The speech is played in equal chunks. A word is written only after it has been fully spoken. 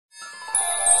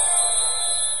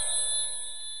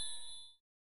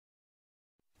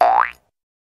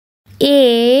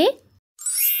A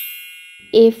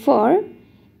for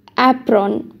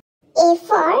apron. A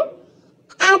for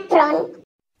apron.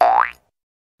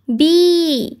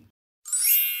 B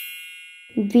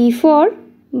for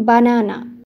banana.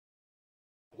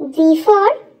 B for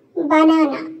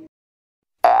banana.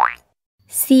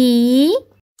 C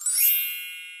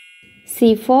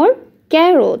for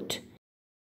carrot.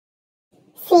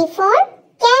 C for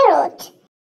carrot.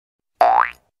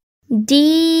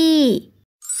 D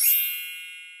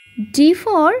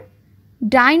for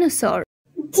dinosaur.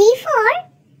 D for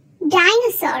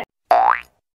dinosaur.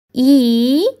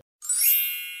 E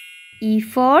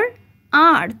for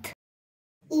earth.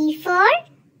 E for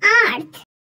earth.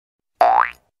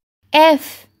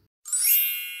 F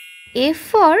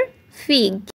for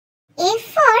fig. F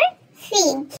for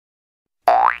fig.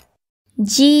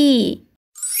 G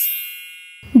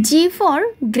for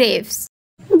grapes.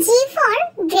 G for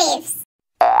grapes.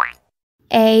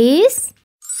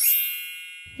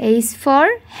 H for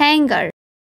hanger.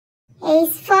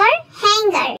 H for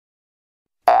hanger.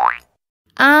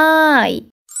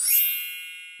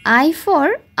 I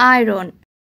for iron.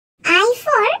 I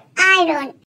for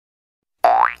iron.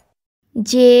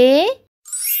 J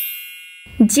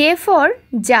for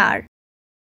jar.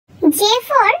 J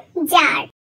for jar.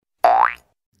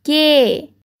 K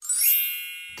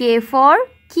for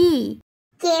key.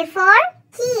 K for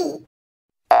key.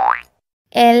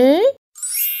 L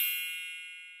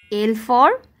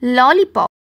for lollipop.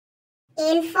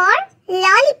 L for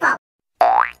lollipop.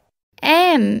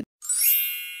 M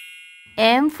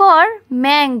for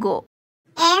mango.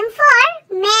 M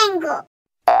for mango.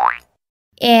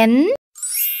 N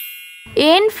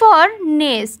for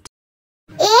nest.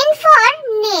 N for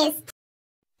nest.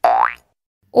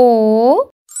 O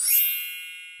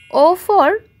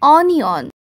for onion.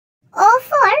 O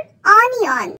for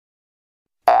onion.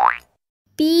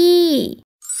 P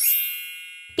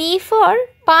for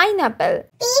pineapple.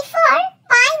 P for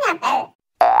pineapple.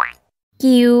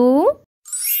 Q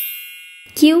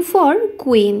for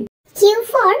queen. Q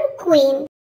for queen.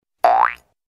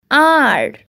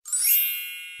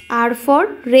 R for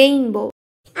rainbow.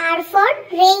 R for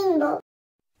rainbow.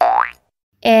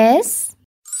 S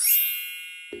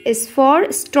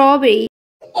for strawberry.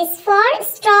 S for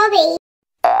strawberry.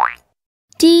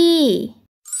 T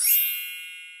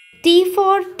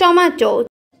for tomato.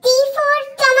 T for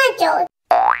tomato.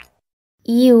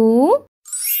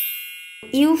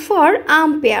 U for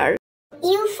umpire.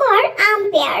 U for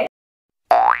umpire.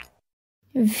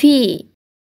 V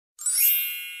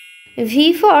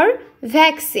for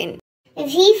vaccine.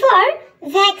 V for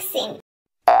vaccine.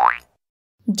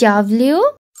 W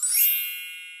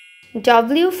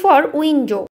for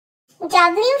window.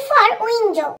 W for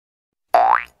window.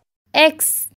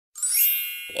 X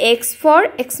for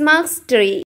Xmas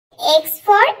tree. X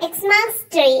for Xmas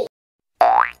tree.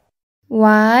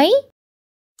 Y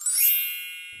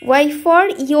for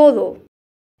yellow.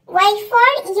 Y for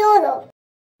yellow.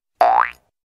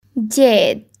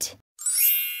 Z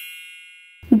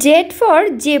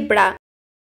for zebra.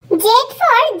 Z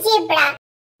for zebra.